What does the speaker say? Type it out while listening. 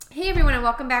everyone, and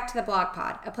welcome back to the Blog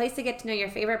Pod, a place to get to know your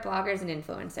favorite bloggers and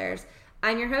influencers.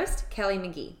 I'm your host, Kelly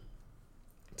McGee.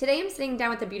 Today I'm sitting down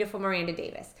with the beautiful Miranda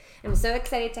Davis. I'm so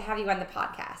excited to have you on the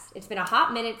podcast. It's been a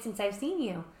hot minute since I've seen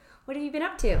you. What have you been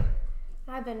up to?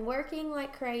 I've been working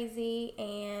like crazy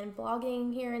and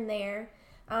blogging here and there.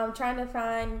 Trying to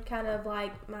find kind of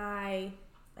like my,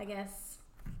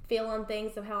 feel on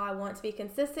things of how I want to be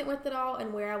consistent with it all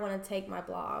and where I want to take my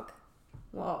blog.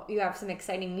 Well, you have some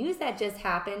exciting news that just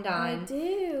happened on... I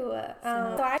do.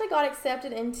 So I actually got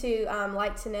accepted into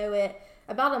Like to Know It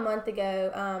about a month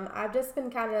ago. I've just been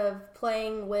kind of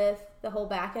playing with the whole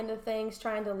back end of things,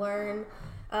 trying to learn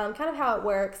kind of how it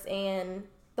works and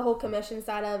the whole commission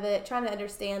side of it, trying to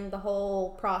understand the whole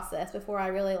process before I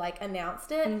really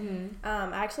announced it. Mm-hmm.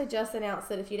 I actually just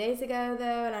announced it a few days ago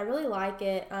though, and I really like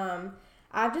it.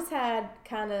 I've just had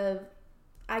kind of,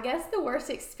 the worst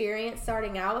experience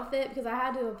starting out with it because I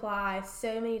had to apply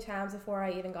so many times before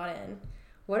I even got in.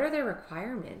 What are the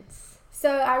requirements? So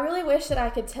I really wish that I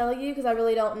could tell you because I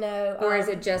really don't know. Or is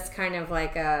it just kind of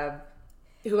like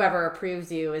whoever approves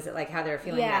you, is it like how they're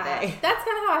feeling that day? That's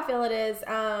kind of how I feel it is.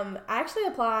 I actually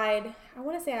applied, I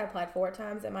want to say I applied 4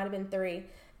 times. It might have been 3.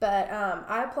 But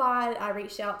I applied, I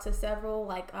reached out to several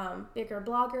bigger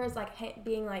bloggers,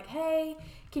 being like, hey,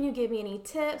 can you give me any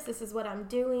tips? This is what I'm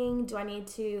doing. Do I need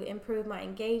to improve my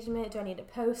engagement? Do I need to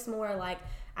post more?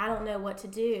 I don't know what to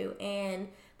do. And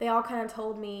they all kind of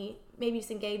told me, maybe just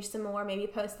engage some more, maybe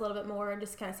post a little bit more,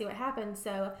 just kind of see what happens.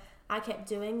 So I kept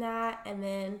doing that. And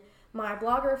then my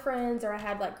blogger friends, or I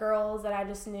had girls that I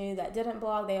just knew that didn't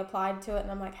blog, they applied to it. And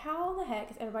I'm like, how the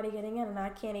heck is everybody getting in? And I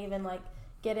can't even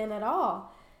get in at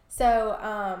all. So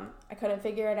I couldn't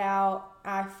figure it out.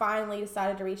 I finally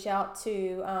decided to reach out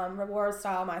to Reward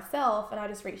Style myself, and I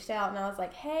just reached out and I was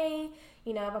like, hey,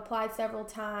 I've applied several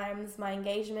times. My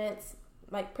engagements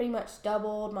pretty much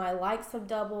doubled. My likes have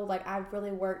doubled. I've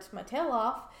really worked my tail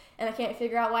off, and I can't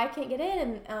figure out why I can't get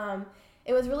in. And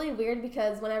it was really weird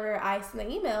because whenever I sent the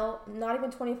email, not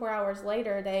even 24 hours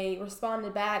later, they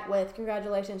responded back with,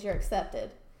 congratulations, you're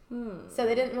accepted. So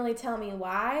they didn't really tell me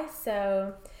why.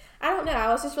 So I don't know.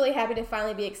 I was just really happy to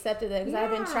finally be accepted because I've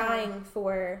been trying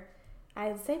for,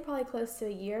 I'd say probably close to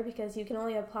a year because you can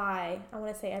only apply, I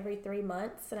want to say every 3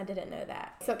 months, and I didn't know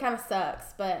that. So it kind of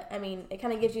sucks, but it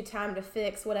kind of gives you time to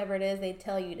fix whatever it is they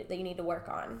tell you that you need to work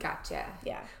on. Gotcha.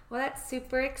 Yeah. Well, that's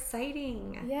super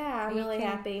exciting. Yeah, I'm really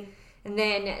happy. And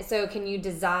then, so can you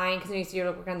design, because you said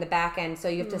you're working on the back end, so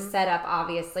you have to set up,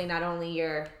 obviously, not only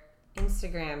your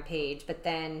Instagram page, but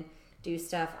then do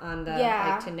stuff on the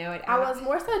Like to Know It app. I was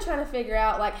more so trying to figure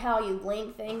out how you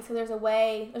link things. So there's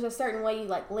a certain way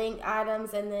you link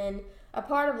items, and then a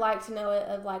part of Like to Know It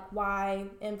of why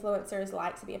influencers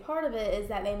like to be a part of it is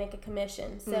that they make a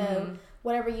commission. So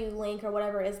whatever you link or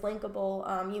whatever is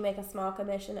linkable, you make a small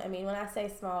commission. I mean, when I say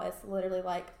small, it's literally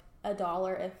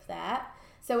 $1 if that.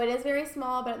 So it is very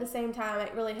small, but at the same time,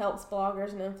 it really helps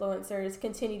bloggers and influencers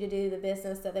continue to do the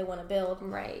business that they want to build.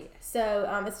 Right. So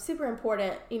it's super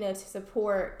important, to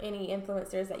support any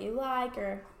influencers that you like,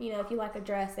 or, if you like a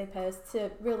dress they post, to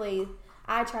really,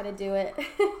 I try to do it.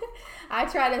 I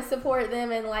try to support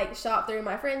them and shop through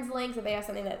my friends' links if they have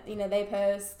something that, they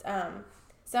post.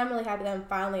 So I'm really happy that I'm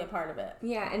finally a part of it.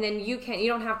 Yeah, and then you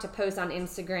don't have to post on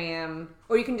Instagram,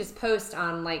 or you can just post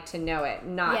on Like to Know It,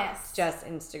 not just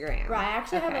Instagram. Right, I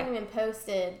actually haven't even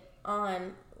posted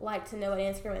on Like to Know It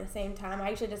and Instagram at the same time. I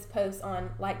usually just post on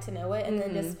Like to Know It and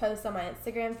then just post on my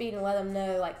Instagram feed and let them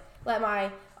know, let my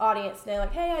audience know,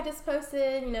 hey, I just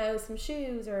posted, some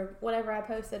shoes or whatever I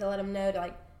posted, to let them know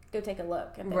to go take a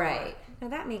look. Right. Now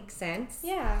that makes sense.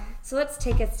 Yeah. So let's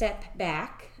take a step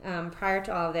back prior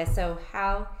to all of this. So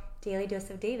how Daily Dose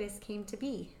of Davis came to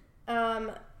be?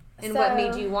 What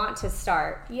made you want to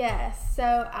start? Yes.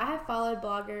 So I have followed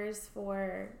bloggers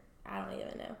for, I don't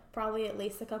even know, probably at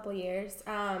least a couple years.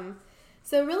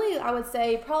 So really I would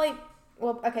say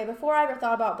before I ever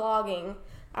thought about blogging,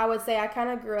 I would say I kind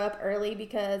of grew up early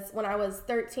because when I was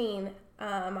 13,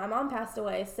 my mom passed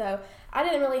away, so I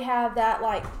didn't really have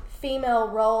that female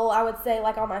role, I would say,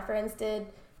 all my friends did,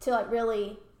 to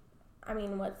really,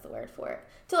 what's the word for it,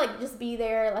 to just be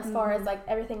there as far as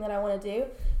everything that I want to do.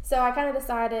 So I kind of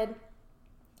decided,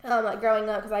 growing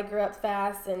up, because I grew up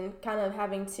fast and kind of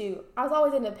having to, I was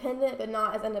always independent, but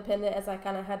not as independent as I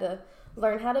kind of had to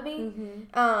learn how to be.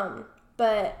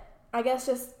 But I guess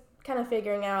just kind of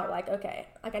figuring out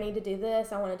I need to do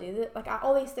this, I want to do this,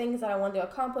 all these things that I wanted to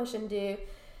accomplish and do.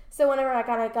 So whenever I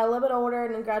kind of got a little bit older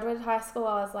and then graduated high school,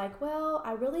 I was like, well,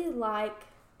 I really like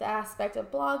the aspect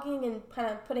of blogging and kind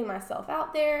of putting myself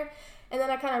out there. And then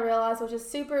I kind of realized, which is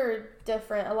super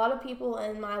different, a lot of people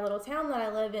in my little town that I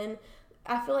live in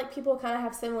I feel like people kind of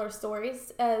have similar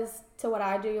stories as to what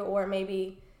I do, or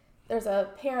maybe there's a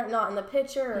parent not in the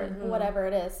picture or whatever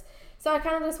it is. So I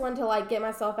kind of just wanted to like get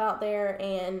myself out there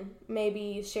and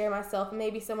maybe share myself, and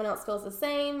maybe someone else feels the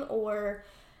same, or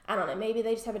I don't know, maybe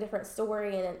they just have a different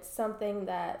story and it's something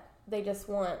that they just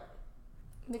want.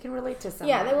 They can relate to someone.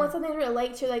 Yeah, they want something to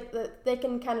relate to, like they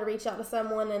can kind of reach out to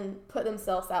someone and put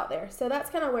themselves out there. So that's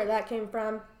kind of where that came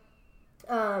from.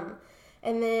 And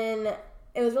then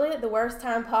it was really like the worst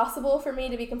time possible for me,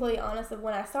 to be completely honest, of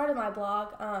when I started my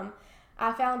blog.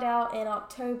 I found out in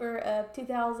October of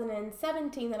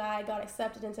 2017 that I got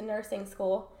accepted into nursing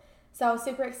school. So I was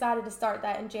super excited to start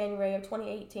that in January of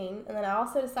 2018. And then I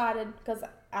also decided, because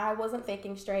I wasn't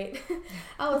thinking straight,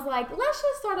 I was like, let's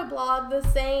just start a blog the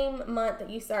same month that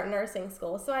you start nursing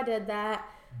school. So I did that,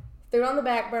 threw it on the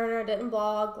back burner, didn't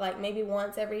blog like maybe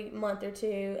once every month or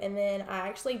two. And then I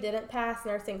actually didn't pass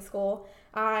nursing school.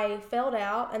 I failed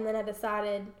out, and then I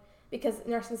decided, because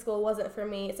nursing school wasn't for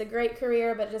me. It's a great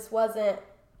career, but it just wasn't,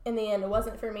 in the end, it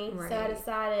wasn't for me. Right. So I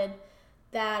decided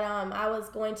that I was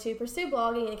going to pursue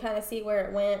blogging and kind of see where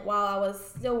it went while I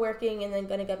was still working, and then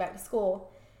going to go back to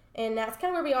school. And that's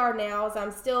kind of where we are now, is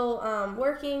I'm still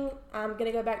working. I'm going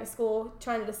to go back to school,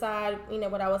 trying to decide,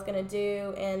 what I was going to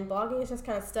do. And blogging is just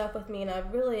kind of stuck with me, and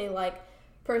I've really,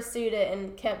 pursued it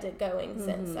and kept it going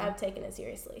since I've taken it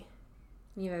seriously.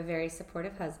 You have a very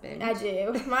supportive husband. I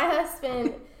do. My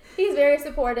husband, he's very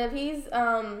supportive. He's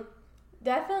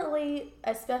definitely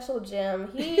a special gem.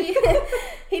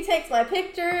 He takes my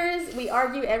pictures. We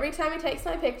argue every time he takes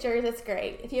my pictures. It's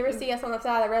great. If you ever see us on the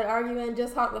side of the road arguing,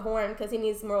 just honk the horn, because he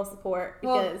needs moral support.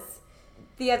 Because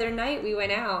the other night we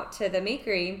went out to the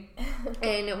Makery,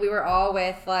 and we were all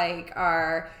with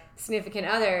our significant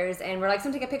others, and we're like,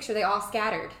 "Someone take a picture." They all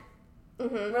scattered.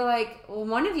 We're like, well,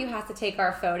 one of you has to take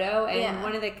our photo, and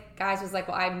one of the guys was like,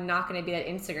 well, I'm not going to be that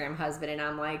Instagram husband, and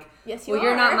I'm like, yes, you are.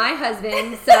 You're not my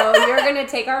husband, so you're going to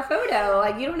take our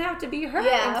photo. You don't have to be her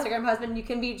Instagram husband. You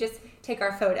can be just take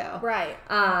our photo. Right.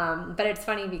 But it's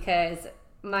funny because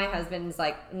my husband's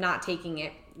not taking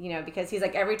it, because he's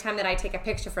like, every time that I take a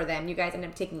picture for them, you guys end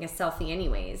up taking a selfie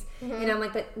anyways. And I'm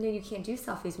like, but no, you can't do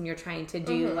selfies when you're trying to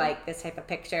do this type of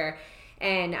picture.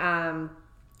 And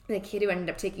the kid who ended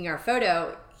up taking our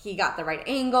photo, he got the right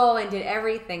angle and did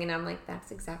everything, and I'm like, that's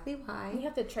exactly why you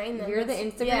have to train them. You're the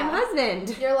Instagram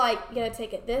husband. You're like, you gotta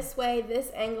take it this way,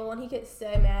 this angle, and he gets so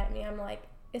mad at me. I'm like,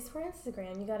 it's for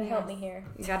Instagram. You gotta help me here.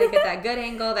 You gotta get that good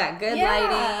angle, that good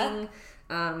lighting.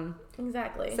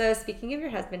 Exactly. So speaking of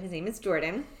your husband, his name is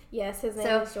Jordan. Yes, his name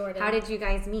is Jordan. How did you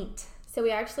guys meet? So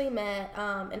we actually met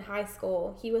in high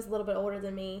school. He was a little bit older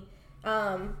than me.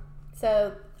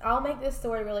 So I'll make this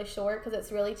story really short because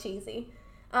it's really cheesy.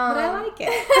 But I like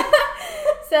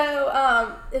it.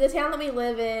 So in the town that we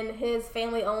live in, his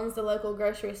family owns the local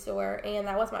grocery store, and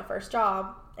that was my first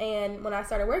job. And when I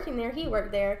started working there, he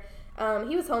worked there.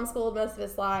 He was homeschooled most of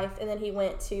his life, and then he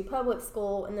went to public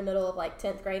school in the middle of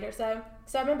 10th grade or so.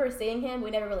 So I remember seeing him.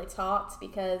 We never really talked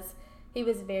because he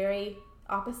was very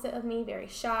opposite of me, very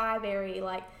shy, very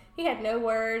he had no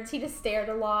words. He just stared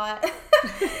a lot.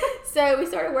 So we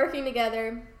started working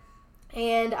together,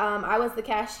 and I was the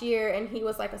cashier, and he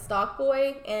was a stock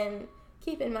boy. And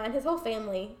keep in mind, his whole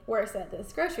family works at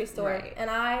this grocery store. Right. And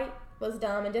I was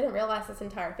dumb and didn't realize his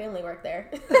entire family worked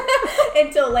there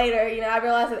until later. I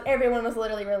realized that everyone was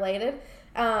literally related.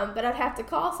 But I'd have to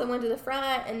call someone to the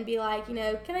front and be like, can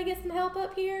I get some help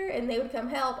up here? And they would come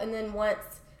help. And then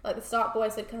once, the stock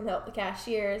boys would come help the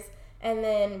cashiers. And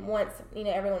then once,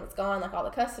 everyone was gone, all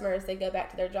the customers, they'd go back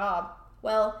to their job.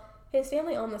 Well, his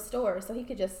family owned the store, so he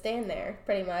could just stand there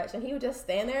pretty much. And he would just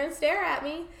stand there and stare at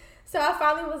me. So I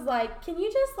finally was like, can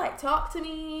you just talk to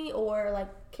me or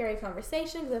carry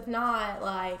conversations? If not,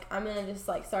 I'm going to just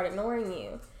start ignoring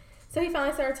you. So he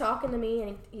finally started talking to me,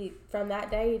 and he from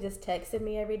that day, he just texted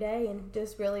me every day and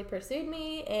just really pursued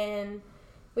me. And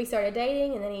we started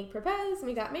dating, and then he proposed, and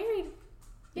we got married.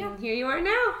 Yeah. And here you are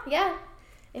now. Yeah.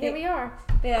 And here we are.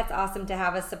 That's awesome to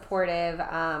have a supportive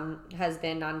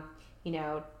husband on,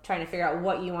 trying to figure out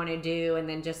what you want to do, and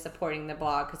then just supporting the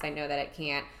blog, because I know that it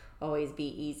can't always be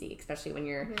easy, especially when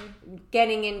you're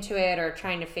getting into it or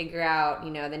trying to figure out,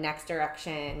 the next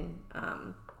direction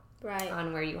on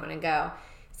where you want to go.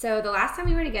 So the last time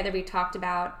we were together, we talked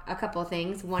about a couple of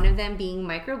things, one of them being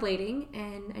microblading,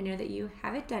 and I know that you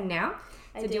have it done now.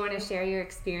 So do you want to share your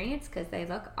experience? Because they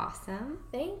look awesome.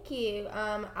 Thank you.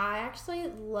 I actually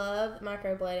love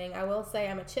microblading. I will say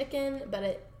I'm a chicken, but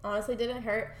it honestly didn't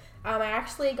hurt. I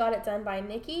actually got it done by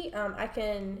Nikki. I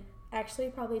can actually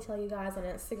probably tell you guys on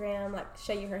Instagram,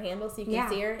 show you her handle so you can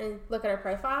see her and look at her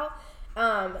profile.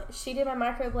 She did my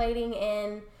microblading,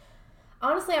 and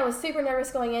Honestly, I was super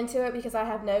nervous going into it because I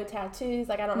have no tattoos.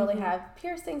 Like, I don't really have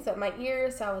piercings at my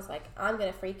ears. So I was like, I'm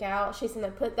going to freak out. She's going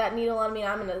to put that needle on me and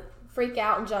I'm going to freak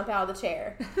out and jump out of the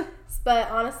chair.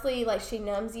 But honestly, like, she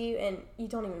numbs you and you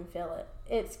don't even feel it.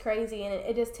 It's crazy. And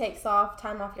it just takes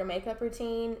time off your makeup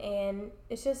routine. And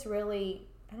it's just really,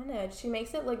 I don't know. She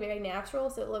makes it look very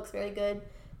natural. So it looks very good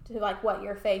to, like, what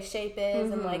your face shape is.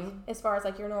 And, like, as far as,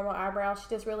 like, your normal eyebrows, she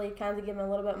just really kind of given a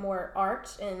little bit more arch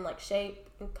and, like, shape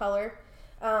and color.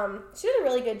 She did a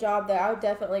really good job, though. I would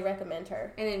definitely recommend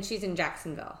her. And then she's in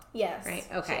Jacksonville. Yes. Right?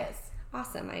 Okay. She is.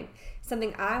 Awesome.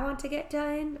 Something I want to get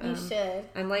done. You should.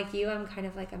 I'm like you. I'm kind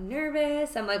of like, I'm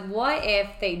nervous. I'm like, what if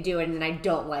they do it and then I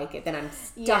don't like it? Then I'm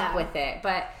stuck with it.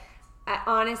 But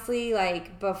honestly,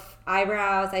 like,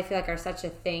 eyebrows, I feel like are such a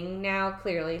thing now.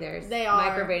 Clearly, there's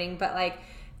microblading. But, like,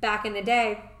 back in the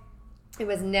day, it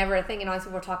was never a thing, and all these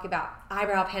people were talking about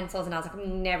eyebrow pencils, and I was like,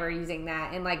 I'm never using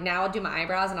that. And, like, now I'll do my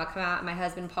eyebrows, and I'll come out, and my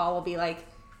husband, Paul, will be like,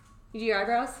 you do your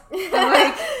eyebrows? I'm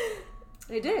like,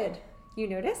 I did. You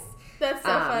notice? That's so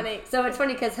funny. So it's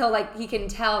funny because he can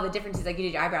tell the difference. He's like, you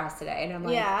did your eyebrows today. And I'm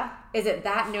like, is it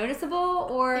that noticeable?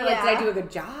 Or, like, did I do a good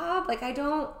job? Like, I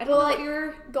don't know what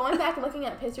you're... Going back and looking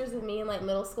at pictures of me in, like,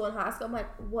 middle school and high school, I'm like,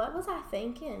 what was I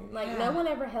thinking? Like, no one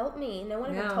ever helped me. No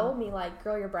one ever told me, like,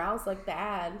 girl, your brows look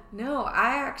bad. No,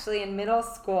 I actually, in middle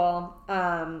school,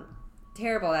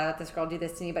 terrible that I let this girl do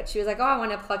this to me, but she was like, I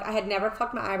want to pluck... I had never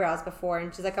plucked my eyebrows before,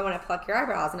 and she's like, I want to pluck your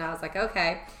eyebrows. And I was like,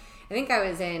 okay. I think I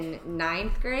was in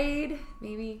 9th grade,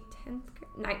 maybe 10th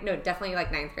grade. No, definitely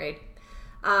like 9th grade.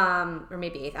 Or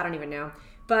maybe 8th. I don't even know.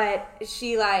 But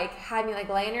she, like, had me, like,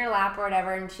 lay in her lap or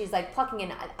whatever, and she's, like, plucking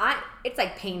in. It's,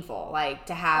 like, painful, like,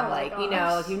 to have, you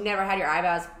know, if you've never had your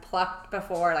eyebrows plucked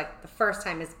before, like, the first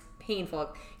time is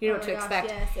painful. You know what to expect.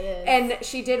 Yes, it is. And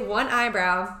she did one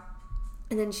eyebrow,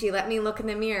 and then she let me look in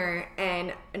the mirror,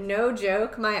 and no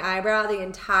joke, my eyebrow, the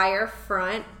entire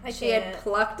front, she had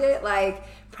plucked it, like,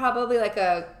 probably like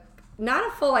not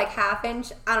a full, like, half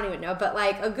inch, I don't even know, but,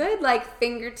 like, a good, like,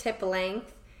 fingertip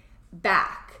length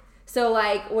back. So,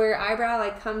 like, where your eyebrow,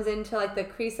 like, comes into, like, the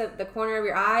crease of the corner of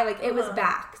your eye, like, it was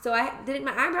back. So my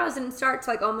eyebrows didn't start to,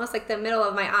 like, almost, like, the middle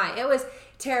of my eye. It was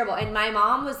terrible. And my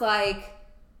mom was like,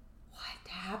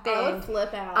 happened. I would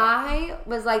flip out. I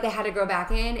was like, they had to grow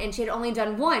back in, and she had only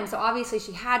done one, so obviously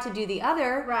she had to do the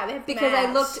other. Right, because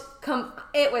I looked.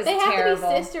 It was terrible. They have to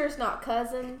be sisters, not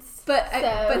cousins. But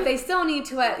they still need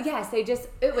to. Yes, they just.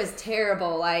 It was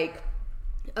terrible. Like,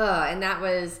 and that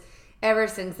was ever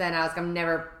since then. I was like, I'm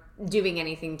never doing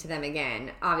anything to them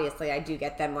again. Obviously, I do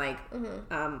get them like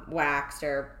waxed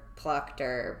or plucked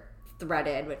or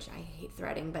threaded, which I hate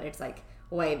threading, but it's like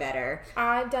way better.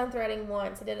 I've done threading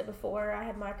once. I did it before. I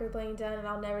had microblading done, and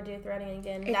I'll never do threading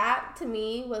again. That, to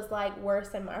me, was, like, worse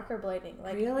than microblading.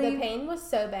 Like, really? The pain was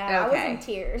so bad. Okay. I was in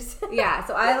tears. Yeah,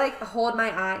 so I, like, hold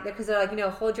my eye, because they're like, you know,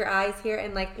 hold your eyes here,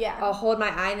 and, like, I'll hold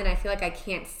my eye, and then I feel like I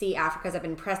can't see after, because I've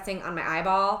been pressing on my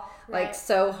eyeball, like,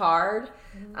 so hard.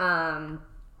 Mm-hmm.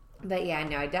 But yeah,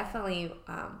 no, I definitely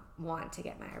want to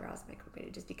get my eyebrows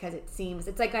microbladed just because it seems,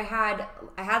 it's like I had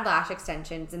lash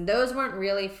extensions, and those weren't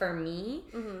really for me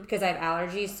because I have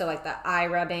allergies. So, like, the eye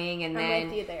rubbing, and then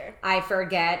with you there. I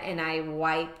forget, and I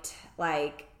wiped,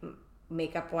 like,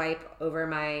 makeup wipe over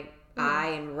my eye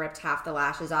and ripped half the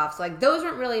lashes off. So, like, those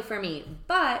weren't really for me.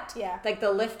 But like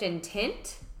the lift and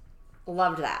tint,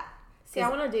 loved that. See, I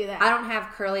want to do that. I don't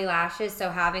have curly lashes, so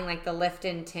having, like, the lift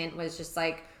and tint was just,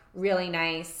 like, really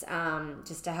nice,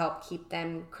 just to help keep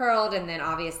them curled, and then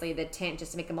obviously the tint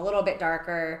just to make them a little bit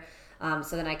darker,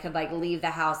 so then I could, like, leave the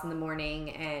house in the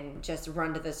morning and just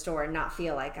run to the store and not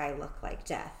feel like I look like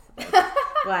death,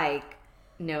 like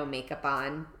no makeup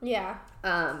on. Yeah.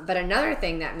 But another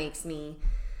thing that makes me,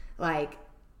 like,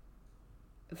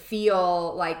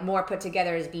 feel like more put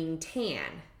together is being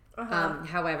tan.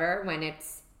 However, when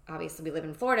it's, obviously we live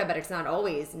in Florida, but it's not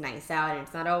always nice out, and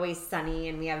it's not always sunny,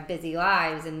 and we have busy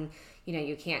lives, and, you know,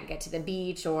 you can't get to the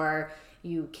beach, or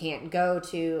you can't go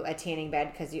to a tanning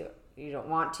bed because you don't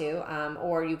want to,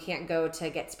 or you can't go to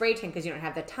get spray tan because you don't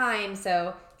have the time.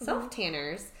 So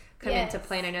self-tanners come into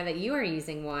play, and I know that you are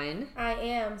using one. I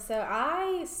am. So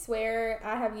I swear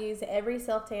I have used every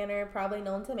self-tanner probably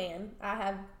known to man. I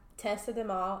have tested them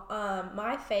all.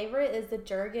 My favorite is the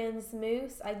Jergens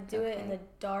Mousse. I do it in the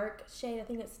dark shade. I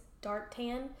think it's dark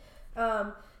tan.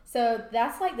 So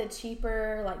that's, like, the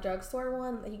cheaper, like, drugstore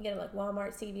one that you can get at, like,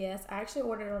 Walmart, CVS. I actually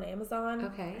ordered it on Amazon.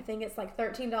 Okay. I think it's like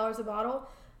 $13 a bottle.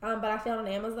 But I found on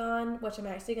Amazon, which I'm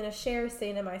actually going to share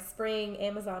soon in my spring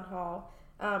Amazon haul.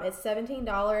 It's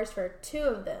 $17 for 2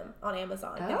 of them on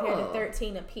Amazon compared to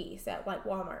 $13 a piece at, like,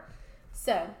 Walmart.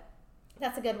 So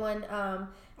That's a good one.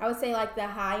 I would say like the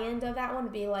high end of that one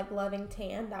would be like Loving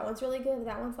Tan. That one's really good.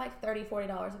 That one's like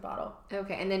 $30-$40 a bottle.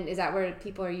 Okay, and then is that where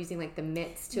people are using like the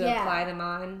mitts to apply them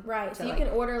on? Right. So you can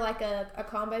order like a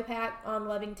combo pack on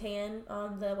Loving Tan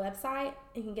on the website.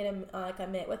 You can get like a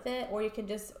mitt with it, or you can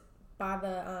just buy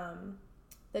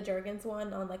the Jergens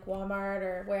one on like Walmart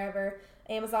or wherever,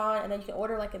 Amazon, and then you can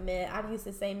order like a mitt. I've used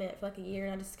the same mitt for like a year,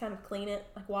 and I just kind of clean it,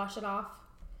 like wash it off.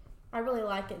 I really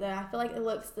like it though. I feel like it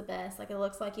looks the best. Like it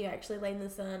looks like you actually laid in the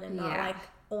sun and not like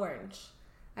orange.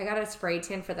 I got a spray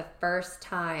tan for the first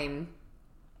time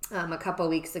a couple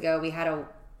weeks ago. We had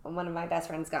one of my best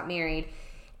friends got married,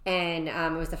 and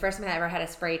it was the first time I ever had a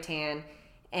spray tan.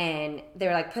 And they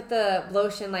were like, put the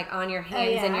lotion like on your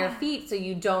hands and your feet so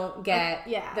you don't get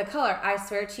the color. I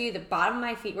swear to you, the bottom of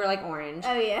my feet were like orange.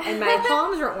 Oh yeah. And my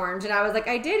palms were orange. And I was like,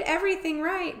 I did everything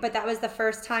right. But that was the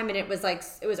first time, and it was like,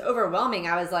 it was overwhelming.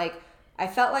 I was like, I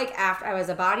felt like after I was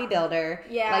a bodybuilder, like,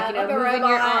 you know, moving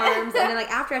your arms. And then like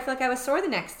after, I feel like I was sore the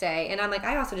next day. And I'm like,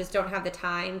 I also just don't have the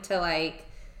time to like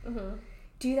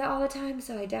do that all the time,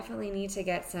 so I definitely need to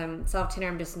get some self tanner.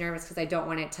 I'm just nervous because I don't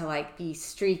want it to like be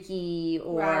streaky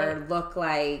or look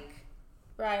like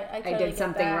I did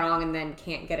something wrong and then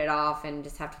can't get it off and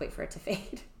just have to wait for it to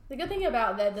fade. The good thing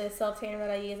about the self tanner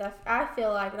that I use, I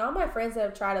feel like, and all my friends that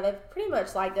have tried it, they've pretty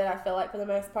much liked it. I feel like for the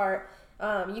most part,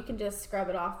 you can just scrub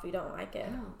it off if you don't like it,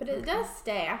 but it does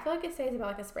stay. I feel like it stays about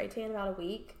like a spray tan about a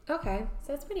week. Okay,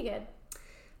 so it's pretty good.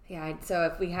 Yeah. So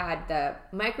if we had the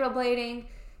microblading,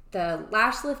 the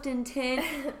lash lift and tint,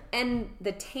 and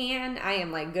the tan, I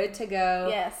am like good to go.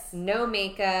 Yes. No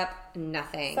makeup,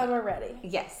 nothing. Summer ready.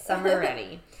 Yes, summer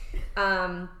ready.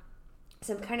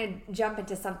 So I'm kind of jump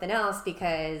into something else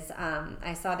because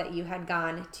I saw that you had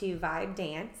gone to Vibe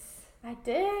Dance. I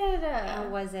did. How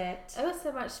was it? It was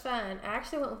so much fun. I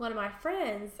actually went with one of my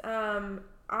friends.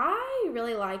 I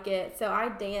really like it. So I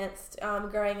danced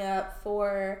growing up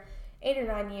for 8 or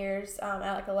 9 years at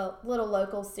like a little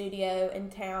local studio in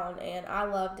town, and I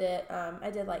loved it. I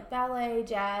did like ballet,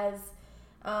 jazz,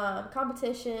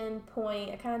 competition,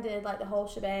 point. I kind of did like the whole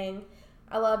shebang.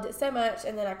 I loved it so much,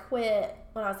 and then I quit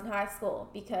when I was in high school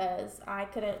because I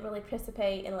couldn't really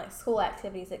participate in like school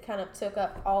activities. It kind of took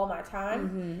up all my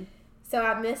time. So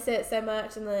I missed it so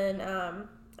much, and then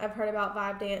I've heard about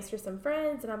Vibe Dance through some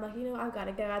friends, and I'm like, I've got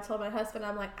to go. I told my husband,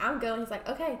 I'm like, I'm going. He's like,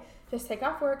 okay, just take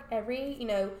off work every,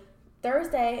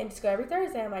 Thursday and just go every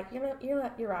Thursday. I'm like,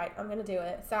 you're right. I'm gonna do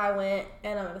it. So I went,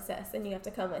 and I'm obsessed. And you have to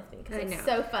come with me because it's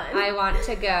so fun. I want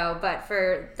to go, but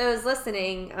for those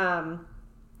listening,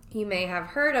 you may have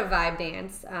heard of Vibe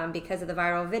Dance because of the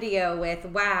viral video with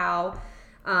Wow,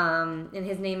 and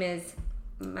his name is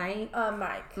Mike.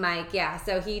 Mike, yeah.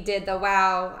 So he did the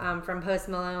Wow from Post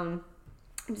Malone.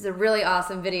 It was a really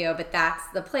awesome video, but that's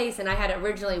the place. And I had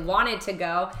originally wanted to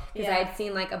go because I had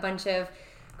seen like a bunch of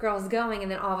girls going,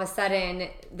 and then all of a sudden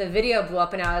the video blew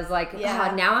up, and I was like,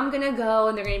 now I'm gonna go,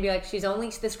 and they're gonna be like,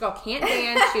 this girl can't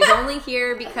dance, she's only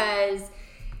here because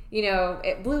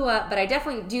it blew up. But I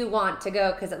definitely do want to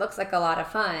go because it looks like a lot of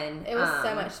fun. It was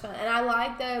so much fun. And I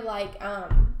like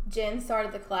Jen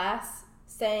started the class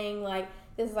saying like,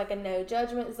 this is like a no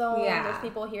judgment zone. There's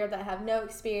people here that have no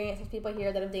experience. There's people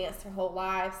here that have danced their whole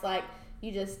lives. Like,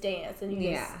 you just dance and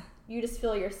you just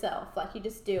feel yourself. Like, you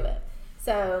just do it.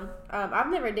 So,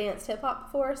 I've never danced hip-hop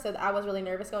before, so I was really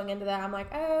nervous going into that. I'm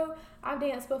like, oh, I've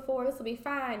danced before. This will be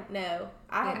fine. No,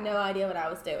 I had no idea what I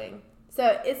was doing.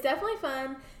 So, it's definitely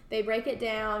fun. They break it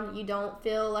down. You don't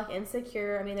feel, like,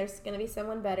 insecure. I mean, there's going to be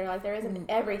someone better. Like, there isn't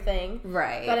everything.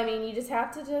 Right. But, I mean, you just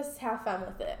have to have fun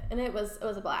with it. And it was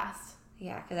a blast.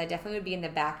 Yeah, because I definitely would be in the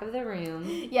back of the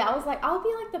room. Yeah, I was like, I'll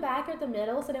be, like, the back or the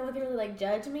middle so no one can really, like,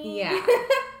 judge me. Yeah.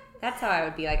 That's how I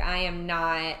would be. Like, I am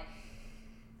not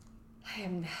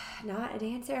a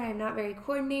dancer. I'm not very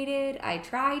coordinated. I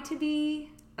try to be.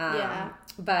 But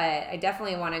I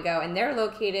definitely want to go. And they're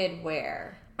located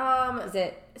where? Is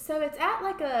it? So it's at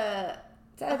like a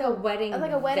wedding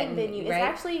venue. Right?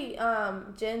 It's actually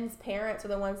Jen's parents are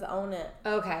the ones that own it.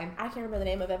 Okay. I can't remember the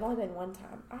name of it. I've only been one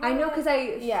time. I know because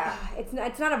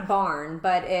it's not a barn,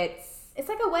 but it's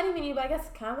like a wedding venue, but I guess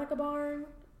kind of like a barn.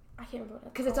 I can't remember what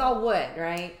it's because it's all wood,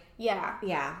 right? Yeah.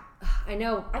 Yeah. I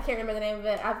know. I can't remember the name of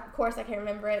it. Of course, I can't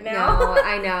remember it now. No,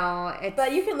 I know.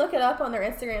 But you can look it up on their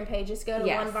Instagram page. Just go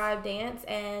to One Vibe Dance,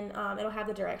 and it'll have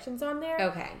the directions on there.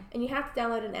 Okay. And you have to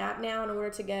download an app now in order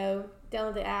to go.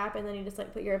 Download the app, and then you just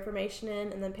like put your information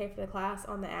in, and then pay for the class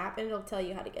on the app, and it'll tell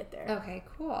you how to get there. Okay,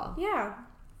 cool. Yeah.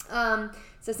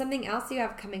 So something else you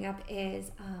have coming up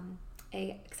is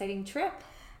a exciting trip.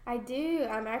 I do.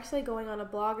 I'm actually going on a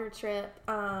blogger trip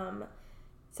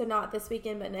so not this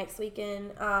weekend, but next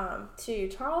weekend, to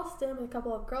Charleston with a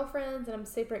couple of girlfriends, and I'm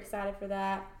super excited for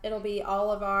that. It'll be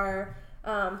all of our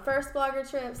first blogger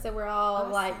trip, so we're all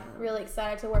like really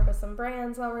excited to work with some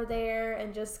brands while we're there,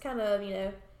 and just kind of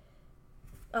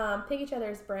pick each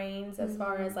other's brains as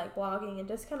far as like blogging, and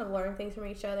just kind of learn things from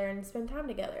each other and spend time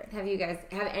together. Have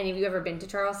any of you ever been to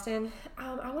Charleston?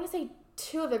 I want to say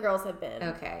 2 of the girls have been.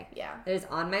 Okay. Yeah. It is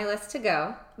on my list to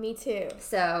go. Me too.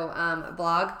 So, a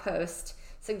blog post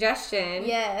suggestion.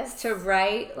 Yes. To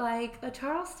write like a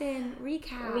Charleston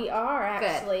recap. We are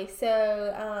actually. Good.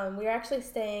 So, we're actually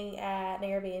staying at an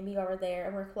Airbnb while we're there,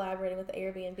 and we're collaborating with the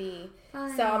Airbnb.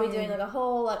 Fun. So I'll be doing like a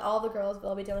whole, like all the girls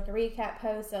will be doing like a recap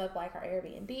post of like our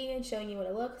Airbnb and showing you what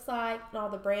it looks like and all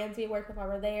the brands we work with while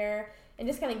we're there, and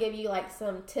just kind of give you like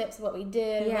some tips of what we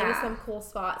did, and maybe some cool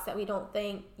spots that we don't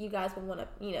think you guys would want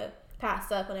to,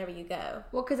 pass up whenever you go.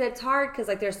 Well, because it's hard, because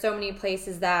like there's so many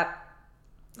places that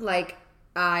like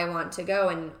I want to go,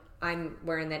 and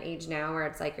we're in that age now where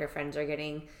it's like your friends are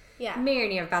getting married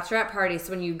and you have bachelorette parties.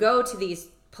 So when you go to these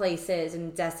places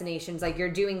and destinations, like you're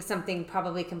doing something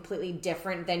probably completely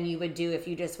different than you would do if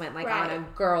you just went like on a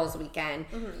girls' weekend.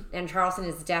 And Charleston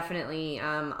is definitely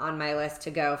on my list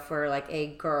to go for like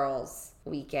a girls'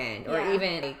 weekend, or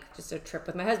even like just a trip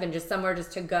with my husband, just somewhere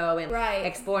just to go and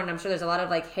explore. And I'm sure there's a lot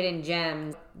of like hidden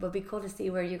gems. It would be cool to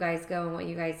see where you guys go and what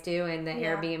you guys do, and the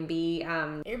Airbnb.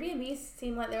 Airbnbs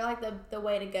seem like they're like the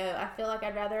way to go. I feel like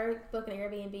I'd rather book an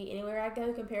Airbnb anywhere I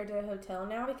go compared to a hotel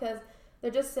now, because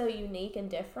they're just so unique and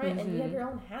different, and you have your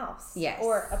own house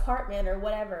or apartment or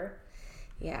whatever.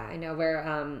 Yeah, I know.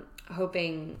 We're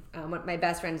hoping, my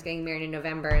best friend's getting married in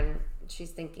November, and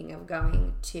she's thinking of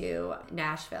going to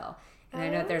Nashville. And I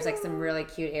know there's like some really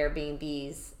cute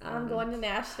Airbnbs. I'm going to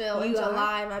Nashville in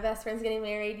July. My best friend's getting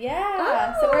married.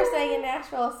 Yeah. So we're staying in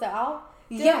Nashville, so I'll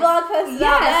do a blog post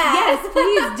about that. Yes,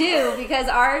 please do, because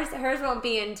hers won't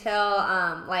be until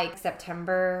like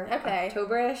September,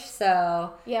 October-ish.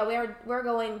 So yeah, we're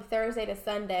going Thursday to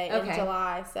Sunday in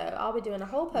July. So I'll be doing a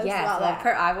whole post about that.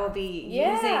 I will be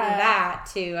using that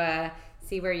to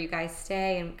see where you guys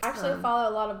stay. And I actually follow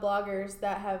a lot of bloggers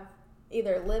that have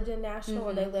either lived in Nashville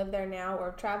or they live there now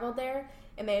or traveled there,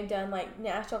 and they've done like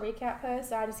Nashville recap posts.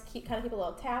 So I just keep a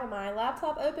little tab on my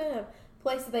laptop open of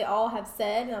places they all have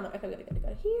said, and I'm like, okay, we gotta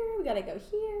go here, we gotta go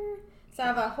here. So I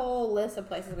have a whole list of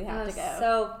places we have to go.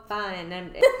 So fun. And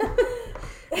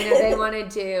I know they want to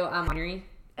do winery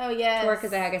tour,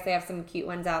 because I guess they have some cute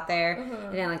ones out there,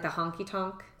 and then like the honky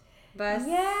tonk bus.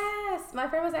 Yes, my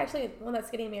friend was actually one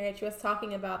that's getting married. She was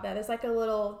talking about that. There's like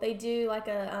they do like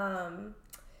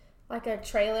a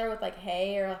trailer with like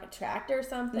hay or like a tractor or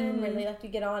something, where they like you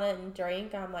get on it and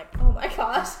drink. I'm like, oh my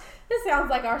gosh, this sounds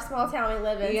like our small town we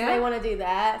live in. So they want to do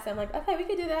that. So I'm like, okay, we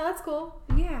could do that. That's cool.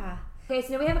 Yeah. Okay,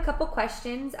 so now we have a couple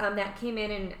questions that came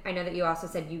in, and I know that you also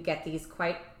said you get these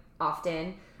quite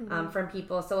often from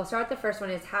people. So we'll start with the first one.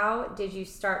 Is how did you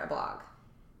start a blog?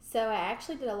 So I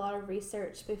actually did a lot of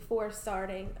research before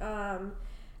starting.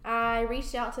 I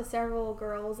reached out to several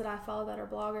girls that I follow that are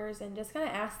bloggers, and just kind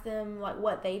of asked them like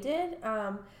what they did.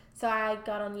 So I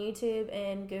got on YouTube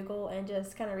and Google and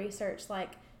just kind of researched like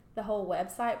the whole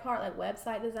website part, like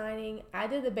website designing. I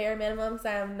did the bare minimum, because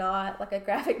I am not like a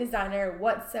graphic designer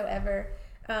whatsoever.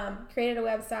 Created a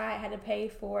website, had to pay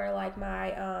for like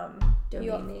my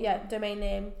domain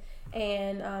name,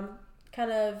 and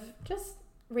kind of just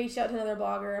reached out to another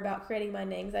blogger about creating my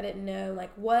names. I didn't know like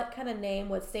what kind of name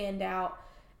would stand out.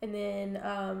 And then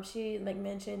she like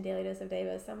mentioned Daily Dose of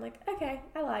Davis. So I'm like, okay,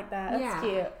 I like that. That's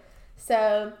cute.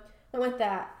 So I went with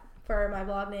that for my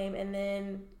blog name. And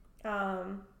then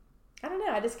I don't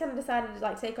know. I just kind of decided to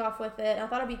like take off with it. I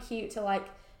thought it'd be cute to like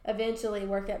eventually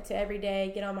work up to every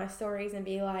day, get on my stories, and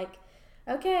be like,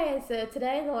 okay, so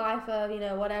today in the life of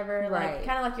whatever, like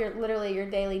kind of like your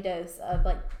daily dose of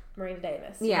like Miranda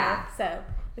Davis. Yeah. So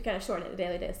we kind of shortened it to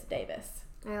Daily Dose of Davis.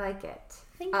 I like it.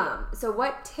 Thank you. So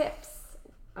what tips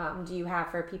do you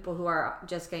have for people who are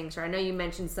just getting started? I know you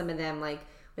mentioned some of them, like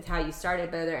with how you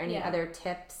started, but are there any other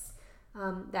tips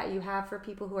that you have for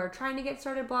people who are trying to get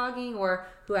started blogging, or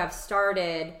who have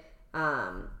started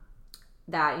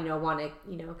that want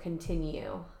to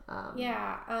continue?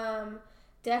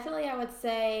 Definitely, I would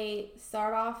say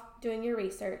start off doing your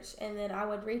research, and then I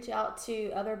would reach out to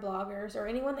other bloggers or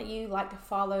anyone that you like to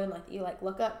follow and like you like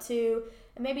look up to,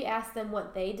 and maybe ask them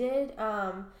what they did.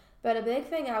 But a big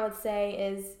thing I would say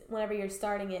is whenever you're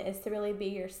starting it is to really be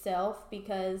yourself,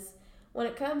 because when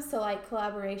it comes to like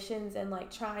collaborations and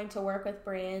like trying to work with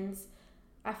brands,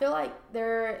 I feel like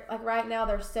right now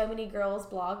there's so many girls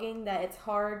blogging that it's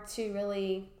hard to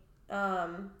really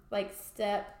like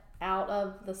step out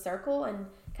of the circle and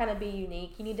kind of be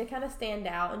unique. You need to kind of stand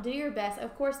out and do your best.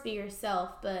 Of course, be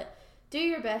yourself, but do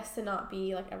your best to not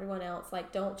be like everyone else.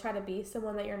 Like, don't try to be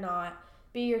someone that you're not.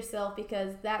 Be yourself,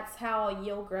 because that's how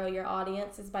you'll grow your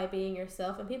audience, is by being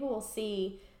yourself. And people will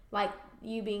see, like,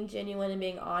 you being genuine and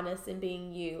being honest and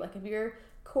being you. Like, if you're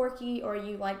quirky, or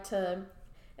you like to,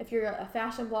 if you're a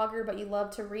fashion blogger but you love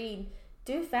to read,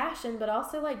 do fashion, but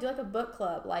also like do like a book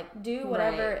club. Like, do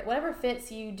whatever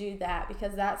fits you, do that,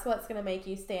 because that's what's going to make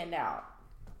you stand out.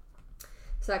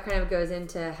 So that kind of goes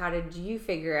into, how did you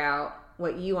figure out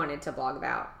what you wanted to blog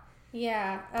about?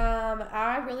 Yeah,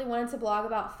 I really wanted to blog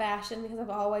about fashion because I've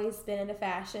always been into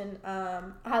fashion.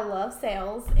 I love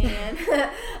sales, and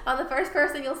I'm the first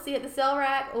person you'll see at the sale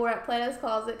rack or at Plato's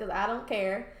Closet, because I don't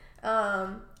care.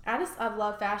 I've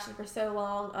loved fashion for so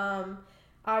long.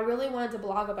 I really wanted to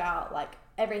blog about like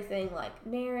everything, like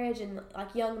marriage and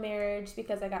like young marriage,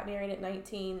 because I got married at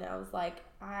 19. I was like,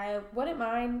 I wouldn't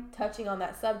mind touching on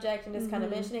that subject and just kind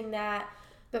of mentioning that.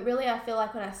 But really, I feel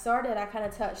like when I started, I kind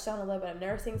of touched on a little bit of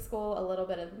nursing school, a little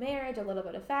bit of marriage, a little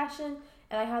bit of fashion,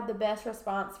 and I had the best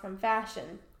response from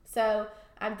fashion. So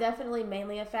I'm definitely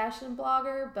mainly a fashion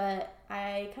blogger, but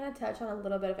I kind of touch on a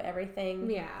little bit of everything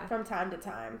from time to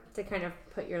time. To kind of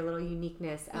put your little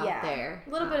uniqueness out there. A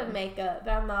little bit of makeup,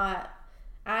 but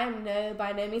I'm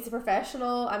by no means a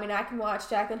professional. I mean, I can watch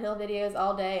Jaclyn Hill videos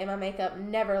all day, and my makeup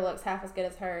never looks half as good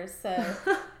as hers. So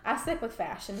I stick with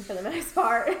fashion for the most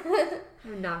part.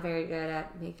 I'm not very good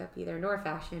at makeup either, nor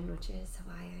fashion, which is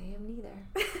why I am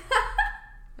neither.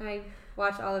 I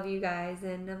watch all of you guys,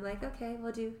 and I'm like, okay,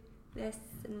 we'll do this,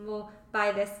 and we'll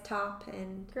buy this top,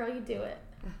 and girl, you do it.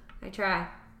 I try.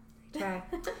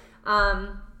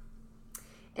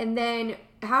 And then,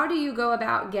 how do you go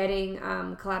about getting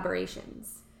collaborations?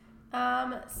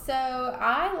 So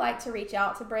I like to reach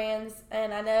out to brands,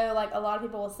 and I know like a lot of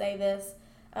people will say this.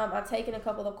 I've taken a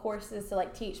couple of courses to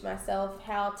like teach myself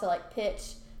how to like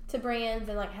pitch to brands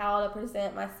and like how to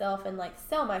present myself and like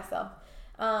sell myself.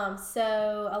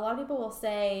 So a lot of people will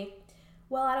say,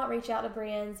 well, I don't reach out to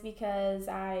brands because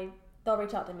they'll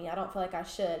reach out to me. I don't feel like I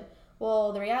should.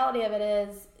 Well, the reality of it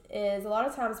is a lot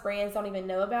of times brands don't even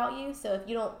know about you. So if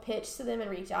you don't pitch to them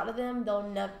and reach out to them, you'll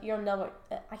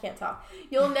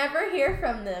never hear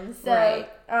from them. So right.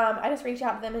 I just reach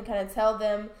out to them and kind of tell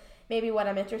them maybe what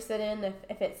I'm interested in,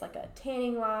 if it's like a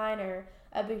tanning line or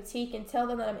a boutique, and tell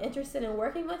them that I'm interested in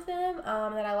working with them,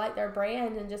 that I like their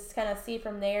brand, and just kind of see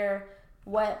from there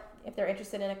if they're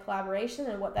interested in a collaboration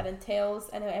and what that entails.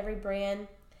 I know every brand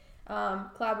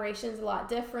collaboration is a lot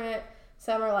different.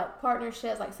 Some are like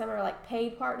partnerships, like some are like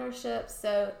paid partnerships.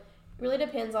 So it really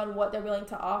depends on what they're willing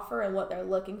to offer and what they're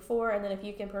looking for. And then if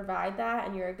you can provide that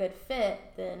and you're a good fit,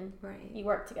 then you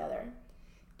work together.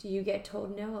 Do you get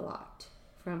told no a lot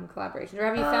from collaborations? Or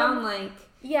have you found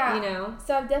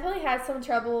So I've definitely had some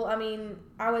trouble. I mean,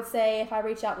 I would say if I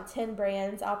reach out to 10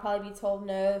 brands, I'll probably be told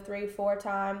no 3-4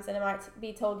 times, and I might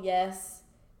be told yes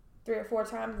 3 or 4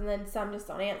 times, and then some just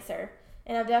don't answer.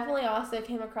 And I've definitely also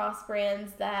came across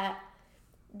brands that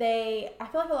I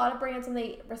feel like a lot of brands, when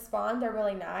they respond, they're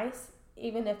really nice.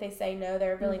 Even if they say no,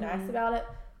 they're really nice about it.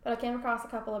 But I came across a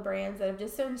couple of brands that have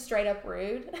just been straight up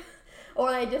rude, or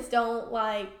they just don't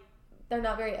they're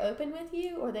not very open with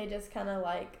you, or they just kind of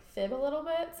like fib a little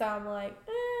bit. So I'm like,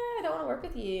 I don't want to work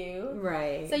with you.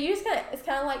 Right. So you just it's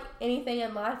kind of like anything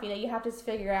in life, you have to just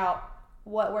figure out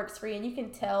what works for you. And you can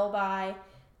tell by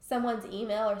someone's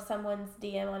email or someone's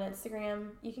DM on Instagram,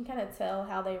 you can kind of tell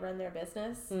how they run their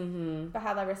business by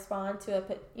how they respond to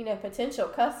a potential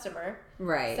customer.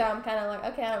 Right. So I'm kind of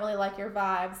like, okay, I don't really like your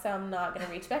vibe, so I'm not going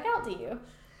to reach back out to you.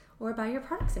 Or buy your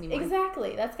products anymore.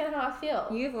 Exactly. That's kind of how I feel.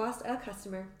 You've lost a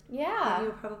customer. Yeah. And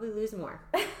you'll probably lose more.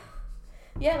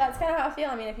 Yeah, that's kind of how I feel.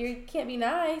 I mean, if you can't be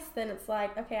nice, then it's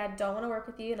like, okay, I don't want to work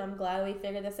with you, and I'm glad we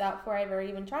figured this out before I ever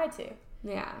even tried to.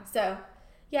 Yeah. So,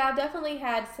 yeah, I've definitely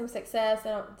had some success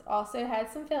and also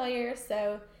had some failures.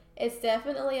 So it's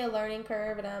definitely a learning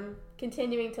curve, and I'm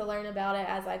continuing to learn about it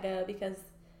as I go, because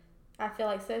I feel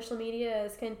like social media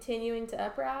is continuing to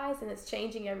uprise, and it's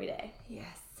changing every day.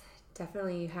 Yes,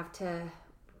 definitely. You have to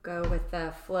go with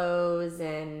the flows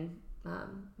and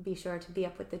be sure to be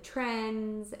up with the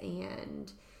trends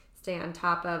and stay on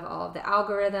top of all of the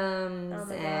algorithms. Oh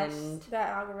my gosh, that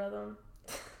algorithm.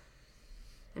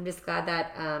 I'm just glad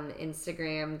that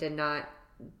Instagram did not,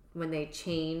 when they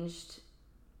changed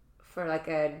for like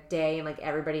a day and like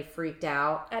everybody freaked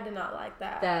out. I did not like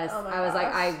that. I was like,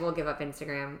 I will give up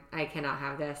Instagram. I cannot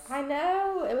have this. I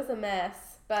know. It was a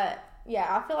mess. But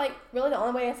yeah, I feel like really the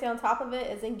only way I stay on top of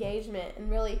it is engagement, and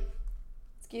really,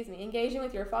 engaging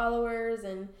with your followers,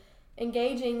 and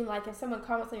engaging, like if someone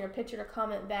comments on your picture, to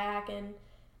comment back, and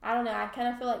I don't know. I kind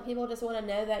of feel like people just want to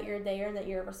know that you're there and that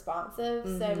you're responsive.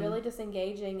 Mm-hmm. So really just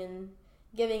engaging and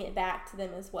giving it back to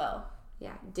them as well.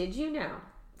 Yeah. Did you know?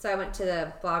 So I went to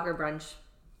the blogger brunch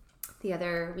the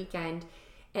other weekend,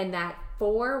 and that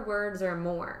 4 words or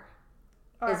more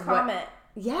Or is comment.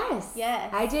 Yes.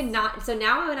 Yes. I did not. So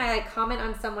now when I comment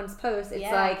on someone's post, it's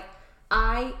Yeah. like,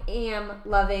 I am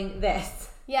loving this.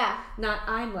 Yeah. Not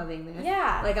I'm loving this.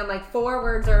 Yeah. Like I'm like 4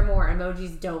 words or more.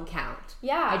 Emojis don't count.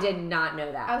 Yeah. I did not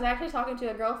know that. I was actually talking to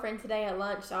a girlfriend today at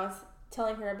lunch. I was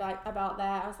telling her about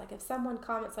that. I was like, if someone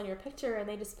comments on your picture and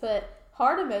they just put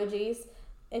heart emojis,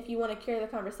 if you want to carry the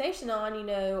conversation on,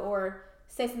 or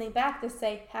say something back, just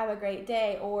say, have a great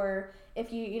day. Or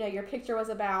if your picture was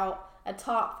about a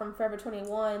top from Forever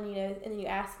 21, and then you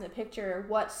ask in the picture,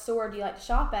 what store do you like to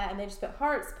shop at? And they just put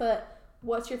hearts, put,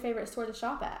 what's your favorite store to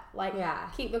shop at? Like,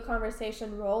 keep the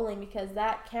conversation rolling because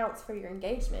that counts for your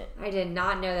engagement. I did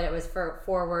not know that it was for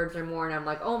 4 words or more, and I'm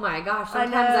like, oh my gosh,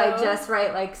 sometimes I just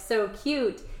write like so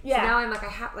cute. Yeah. So now I'm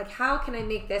like, how can I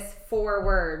make this 4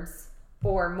 words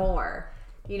or more?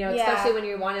 Especially when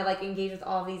you want to like engage with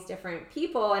all these different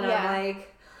people, and I'm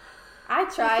like, I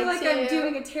feel like I'm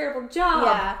doing a terrible job.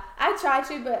 Yeah, I try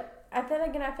to, but then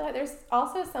again, I feel like there's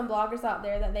also some bloggers out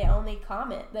there that they only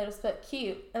comment. They just put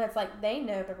cute, and it's like they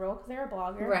know the rule because they're a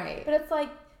blogger. Right. But it's like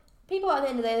people at the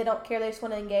end of the day, they don't care. They just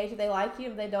want to engage. If they like you,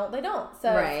 if they don't, they don't.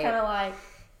 So it's kind of like.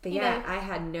 But I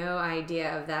had no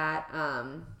idea of that.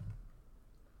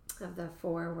 Of the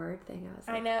 4 word thing.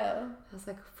 I was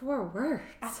like 4 words.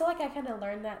 I feel like I kind of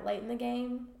learned that late in the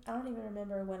game. I don't even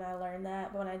remember when I learned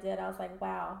that, but when I did, I was like,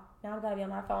 wow, now I've got to be on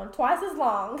my phone twice as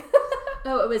long.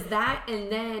 Oh, it was that,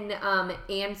 and then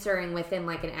answering within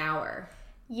like an hour.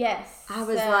 Yes. I was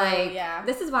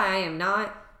this is why I am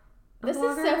not a This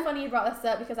blogger. is so funny you brought this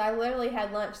up because I literally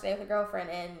had lunch today with a girlfriend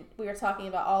and we were talking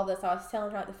about all this. I was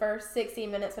telling her like the first 60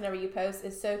 minutes whenever you post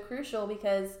is so crucial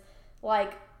because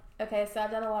okay, so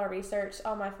I've done a lot of research.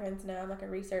 All my friends know I'm like a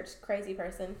research crazy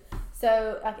person.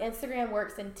 So like Instagram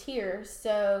works in tiers.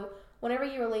 So whenever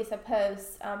you release a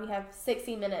post, you have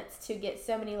 60 minutes to get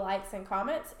so many likes and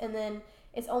comments. And then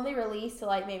it's only released to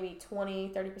like maybe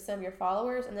 20-30% of your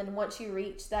followers. And then once you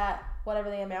reach that, whatever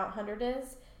the amount 100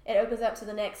 is, it opens up to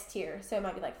the next tier. So it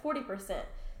might be like 40%.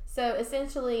 So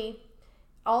essentially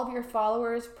all of your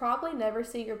followers probably never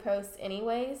see your posts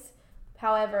anyways.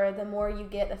 However, the more you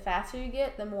get, the faster you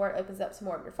get, the more it opens up to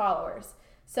more of your followers.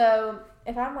 So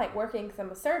if I'm like working because I'm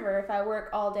a server, if I work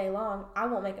all day long, I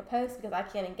won't make a post because I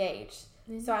can't engage.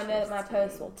 So I know that my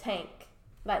post will tank.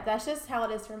 Like that's just how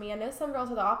it is for me. I know some girls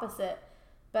are the opposite,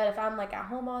 but if I'm like at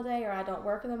home all day or I don't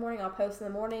work in the morning, I'll post in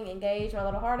the morning, engage my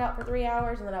little heart out for 3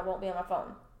 hours, and then I won't be on my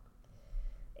phone.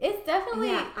 It's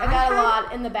definitely, I got a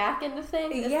lot in the back end of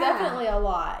things. It's definitely a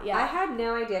lot. Yeah. I had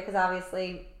no idea because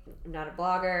obviously I'm not a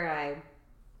blogger. I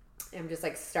am just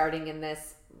like starting in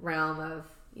this realm of,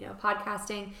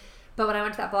 podcasting. But when I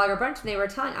went to that blogger brunch and they were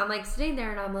telling, I'm like sitting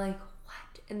there and I'm like,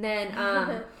 what? And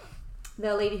then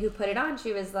the lady who put it on,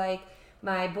 she was like,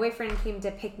 my boyfriend came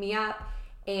to pick me up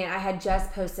and I had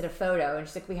just posted a photo. And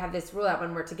she's like, we have this rule that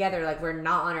when we're together, like we're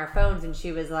not on our phones. And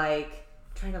she was like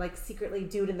trying to like secretly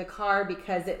do it in the car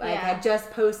because it like had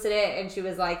just posted it. And she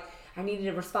was like, I needed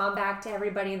to respond back to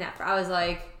everybody. And I was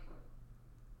like,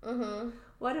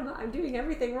 what am I? I'm doing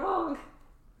everything wrong.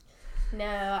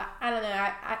 No, I don't know.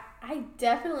 I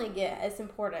definitely get it's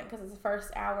important because it's the first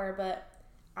hour, but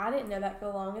I didn't know that for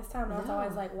the longest time. I was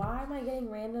always like, why am I getting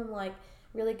random, like,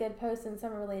 really good posts and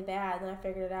some are really bad? And then I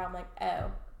figured it out. I'm like, oh,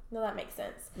 no, that makes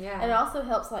sense. Yeah. And it also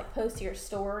helps, like, post to your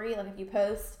story. Like, if you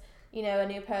post, a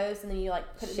new post and then you,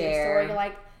 like, put it to your story, you're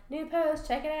like, new post,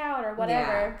 check it out or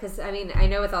whatever. Yeah, because, I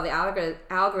know with all the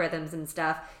algorithms and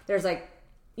stuff, there's, like,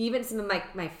 even some of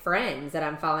my friends that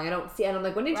I'm following, I don't see, and I'm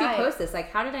like, when did you post this?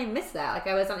 Like, how did I miss that? Like,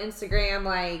 I was on Instagram,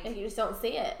 like... And you just don't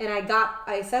see it. And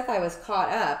I said I was caught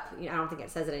up. I don't think it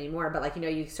says it anymore, but, like,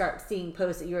 you start seeing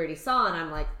posts that you already saw, and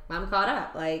I'm like, I'm caught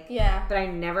up. Like, yeah. But I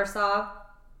never saw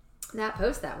that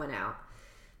post that went out.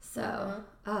 So,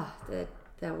 the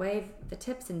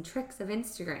tips and tricks of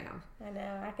Instagram. I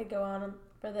know. I could go on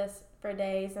for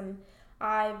days, and...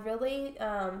 I really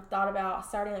thought about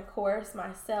starting a course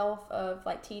myself of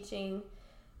like teaching.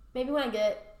 Maybe when I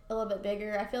get a little bit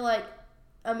bigger, I feel like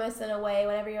almost in a way,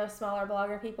 whenever you're a smaller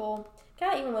blogger, people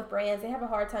kind of even with brands, they have a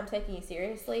hard time taking you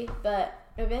seriously. But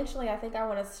eventually, I think I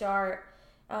want to start.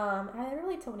 I haven't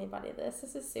really told anybody this.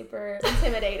 This is super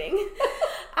intimidating.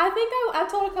 I think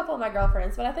I've told a couple of my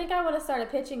girlfriends, but I think I want to start a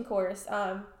pitching course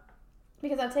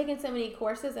because I've taken so many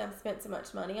courses and I've spent so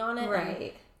much money on it.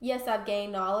 Right. Yes, I've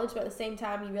gained knowledge, but at the same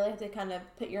time, you really have to kind of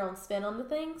put your own spin on the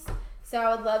things. So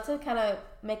I would love to kind of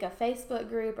make a Facebook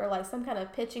group or like some kind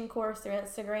of pitching course through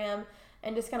Instagram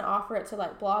and just kind of offer it to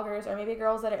like bloggers or maybe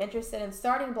girls that are interested in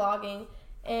starting blogging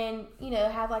and,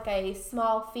 have like a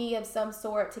small fee of some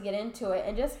sort to get into it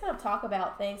and just kind of talk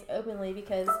about things openly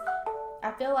because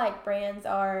I feel like brands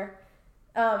are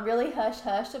really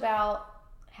hush-hush about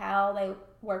how they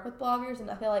work with bloggers, and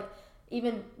I feel like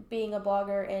even being a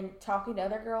blogger and talking to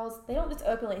other girls, they don't just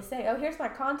openly say, oh, here's my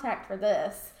contact for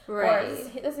this. Right. Or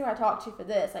this is who I talk to for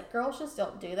this. Like, girls just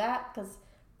don't do that because,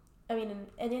 at the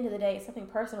end of the day, it's something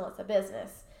personal. It's a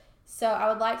business. So I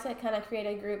would like to kind of create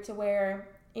a group to where,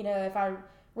 if I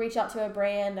reach out to a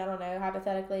brand, I don't know,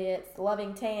 hypothetically it's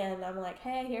Loving Tan, I'm like,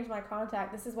 hey, here's my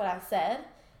contact. This is what I said.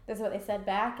 This is what they said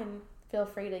back, and feel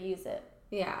free to use it.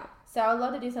 Yeah. So I would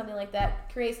love to do something like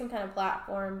that, create some kind of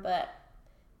platform, but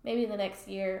maybe in the next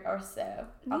year or so,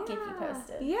 I'll keep you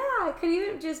posted. Yeah, it could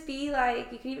even just be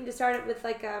like, you could even just start it with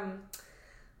like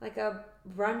a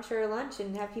brunch or lunch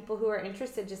and have people who are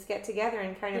interested just get together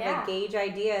and kind of like gauge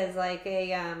ideas, like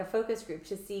a focus group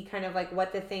to see kind of like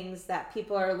what the things that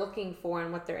people are looking for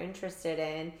and what they're interested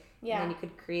in. Yeah. And then you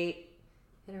could create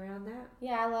it around that.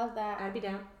 Yeah, I love that. I'd be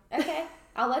down. Okay.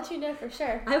 I'll let you know for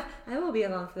sure. I will be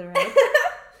along for the ride.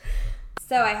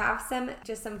 So I have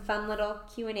some fun little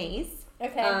Q&As.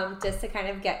 Okay. Just to kind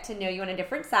of get to know you on a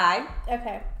different side.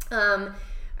 Okay.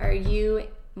 Are you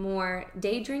more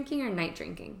day drinking or night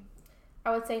drinking?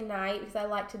 I would say night because I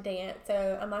like to dance,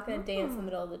 so I'm not going to dance in the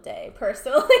middle of the day,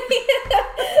 personally.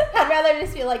 I'd rather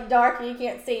just be like dark and you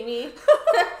can't see me.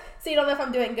 So you don't know if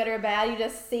I'm doing good or bad. You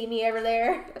just see me over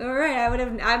there. All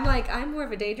right. I'm more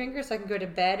of a day drinker, so I can go to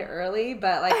bed early.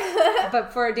 But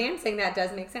but for dancing, that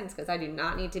does make sense because I do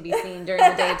not need to be seen during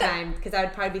the daytime because I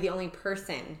would probably be the only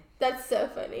person. That's so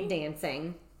funny.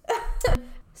 Dancing.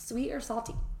 Sweet or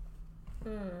salty?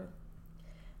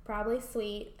 Probably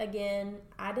sweet. Again,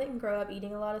 I didn't grow up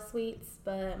eating a lot of sweets,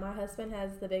 but my husband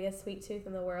has the biggest sweet tooth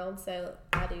in the world, so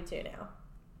I do too now.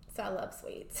 So I love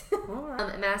sweets.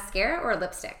 Mascara or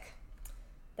lipstick?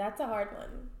 That's a hard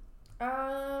one.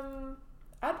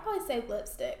 I'd probably say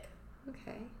lipstick.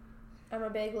 Okay. I'm a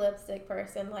big lipstick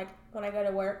person. Like when I go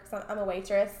to work, 'cause I'm a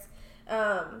waitress,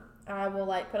 I will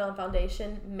like put on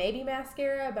foundation, maybe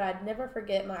mascara, but I'd never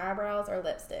forget my eyebrows or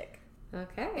lipstick.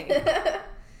 Okay.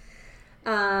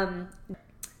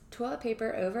 Toilet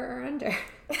paper over or under?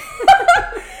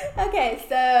 Okay,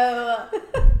 so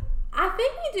I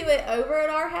think we do it over at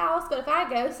our house, but if I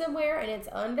go somewhere and it's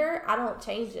under, I don't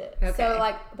change it. Okay. So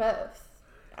like both.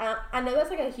 I know that's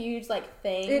like a huge like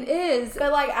thing. It is.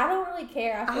 But like I don't really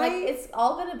care. I feel like it's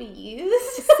all going to be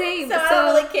used. Same. So I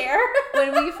don't really care.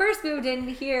 When we first moved in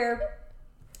here,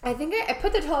 I think I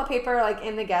put the toilet paper like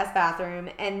in the guest bathroom,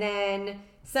 and then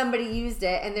somebody used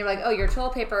it and they were like, oh, your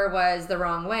toilet paper was the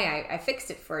wrong way. I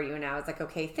fixed it for you. And I was like,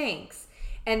 okay, thanks.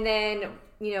 And then,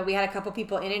 we had a couple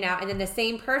people in and out, and then the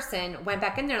same person went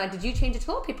back in there like, did you change the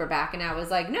toilet paper back? And I was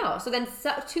like, no. So then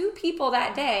two people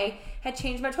that day had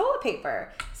changed my toilet paper.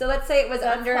 So let's say it was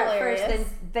That's under hilarious. at first,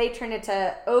 then they turned it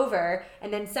to over,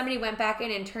 and then somebody went back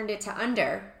in and turned it to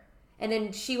under, and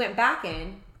then she went back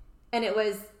in, and it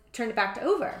was turned it back to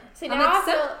over. See, now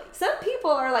some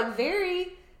people are like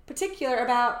very particular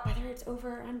about whether it's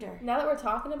over or under. Now that we're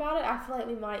talking about it, I feel like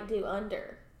we might do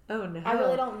under. Oh, no. I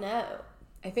really don't know.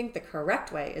 I think the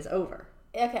correct way is over.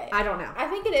 Okay. I don't know. I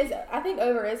think it is. I think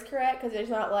over is correct because there's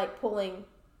not like pulling.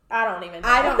 I don't even know.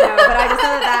 I don't know, but I just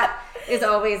know that is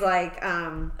always like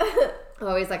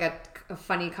a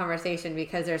funny conversation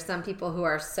because there's some people who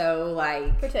are so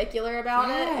like particular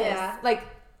about it. Yeah. Like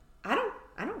I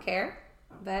don't care,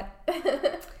 but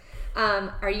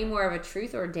are you more of a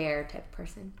truth or dare type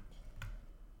person?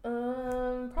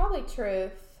 Probably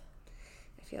truth.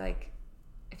 I feel like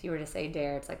if you were to say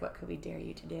dare, it's like, what could we dare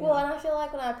you to do? Well, and I feel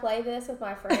like when I play this with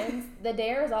my friends, the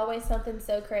dare is always something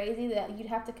so crazy that you'd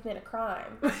have to commit a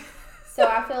crime. So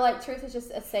I feel like truth is just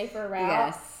a safer route.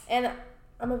 Yes. And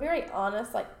I'm a very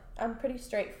honest, like, I'm pretty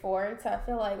straightforward. So I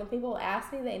feel like when people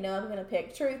ask me, they know I'm going to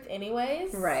pick truth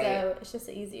anyways. Right. So it's just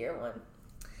an easier one.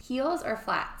 Heels or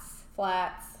flats?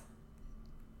 Flats.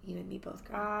 You and me both,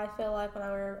 girl. I feel like when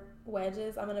I wear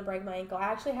wedges, I'm going to break my ankle.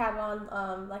 I actually have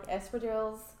on, like,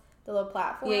 espadrilles. The little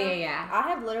platform. Yeah. I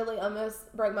have literally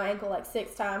almost broke my ankle like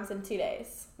 6 times in 2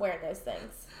 days wearing those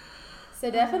things. So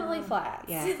definitely flats.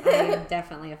 Yes, I am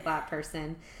definitely a flat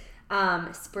person.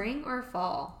 Spring or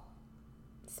fall?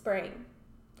 Spring.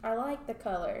 I like the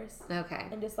colors. Okay.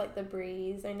 And just like the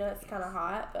breeze. I know it's kind of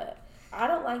hot, but I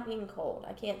don't like being cold.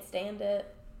 I can't stand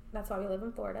it. That's why we live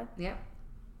in Florida. Yep.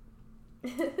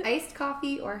 Iced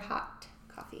coffee or hot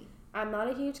coffee? I'm not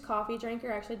a huge coffee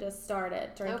drinker. I actually just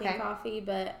started drinking coffee,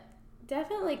 but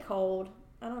definitely cold.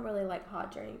 I don't really like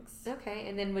hot drinks. Okay,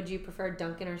 and then would you prefer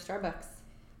Dunkin' or Starbucks?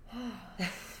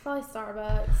 Probably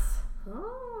Starbucks.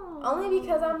 Oh. Only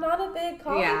because I'm not a big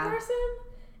coffee Yeah. person.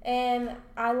 And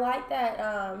I like that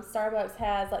Starbucks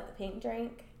has like the pink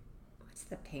drink. What's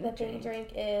the pink The drink? pink drink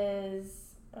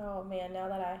is, oh man,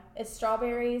 it's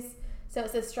strawberries. So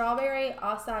it's a strawberry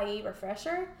acai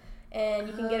refresher. And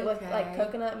you can get it with like Okay.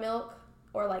 coconut milk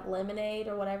or like lemonade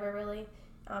or whatever, really.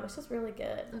 It's just really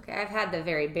good. Okay, I've had the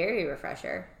very berry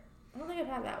refresher. I don't think I've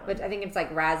had that one. But I think it's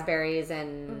like raspberries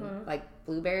and like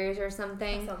blueberries or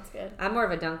something. That sounds good. I'm more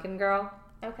of a Dunkin' girl.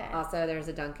 Okay. Also, there's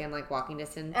a Dunkin' like walking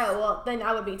distance Oh, well, then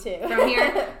I would be too. from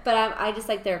here. But I just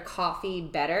like their coffee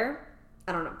better.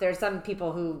 I don't know. There's some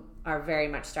people who are very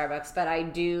much Starbucks, but I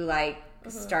do like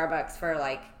Starbucks for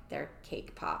like their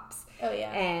cake pops. Oh,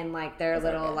 yeah. And like their Those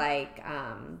are little good.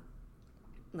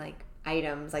 like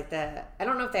items, like I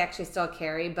don't know if they actually still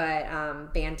carry,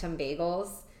 but Bantam bagels.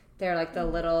 They're like the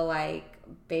little like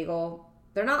bagel.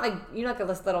 They're not like, you know, like a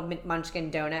little munchkin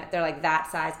donut. They're like that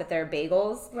size, but they're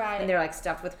bagels. Right. And they're like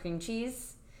stuffed with cream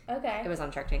cheese. Okay. It was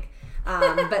on Shark Tank.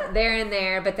 But they're in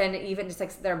there. But then even just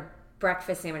like their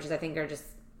breakfast sandwiches, I think are just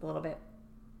a little bit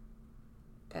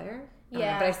better.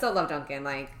 Yeah. But I still love Dunkin'.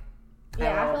 Like,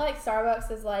 Yeah, I will- feel like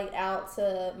Starbucks is like out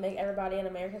to make everybody in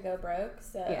America go broke.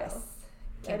 So yes.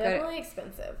 they're Can't go, definitely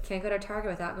expensive. can't go to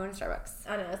Target without going to Starbucks.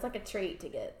 I know, it's like a treat to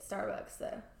get Starbucks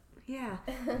though. Yeah.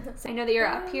 So I know that you're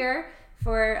up here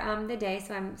for the day,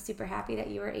 so I'm super happy that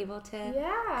you were able to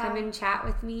Yeah. come and chat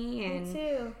with me. And Me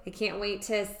too. I can't wait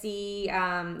to see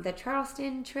the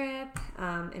Charleston trip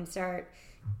and start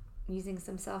using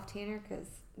some self-tanner because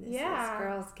this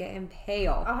girl's getting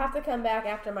pale. I'll have to come back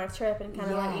after my trip and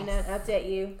kind of let you know and update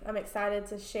you. I'm excited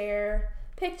to share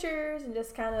pictures and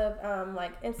just kind of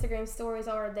like Instagram stories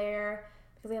while we're there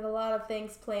because we have a lot of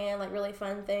things planned, like really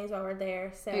fun things while we're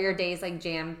there. So Are your days like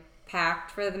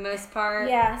jam-packed for the most part?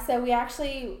 yeah, so we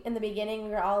actually, in the beginning, we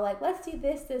were all like, let's do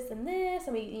this, this, and this.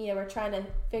 And we're trying to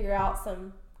figure out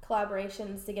some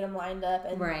collaborations to get them lined up.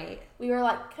 And Right. we were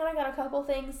like, kind of got a couple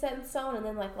things set in stone. And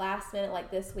then like last minute,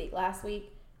 like last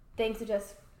week, things have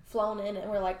just flown in. And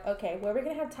we're like, okay, where are we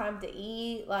going to have time to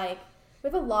eat? Like, we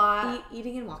have a lot.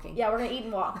 Eating and walking. Yeah, we're going to eat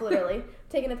and walk, literally.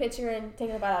 Taking a picture and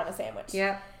taking a bite out of a sandwich.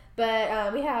 Yep.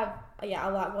 But we have, a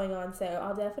lot going on, so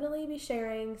I'll definitely be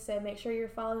sharing. So make sure you're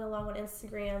following along on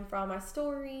Instagram for all my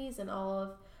stories and all of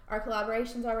our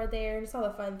collaborations over there and just all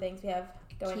the fun things we have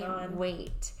going on. Can't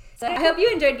wait. So I hope you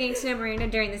enjoyed getting to know Miranda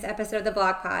during this episode of the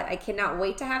Blog Pod. I cannot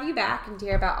wait to have you back and to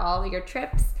hear about all of your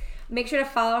trips. Make sure to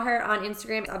follow her on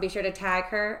Instagram. I'll be sure to tag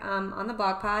her on the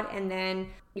Blog Pod. And then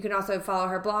you can also follow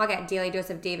her blog at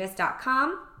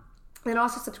dailydoseofdavis.com. And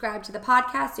also subscribe to the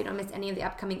podcast so you don't miss any of the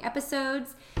upcoming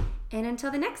episodes. And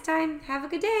until the next time, have a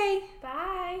good day.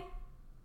 Bye.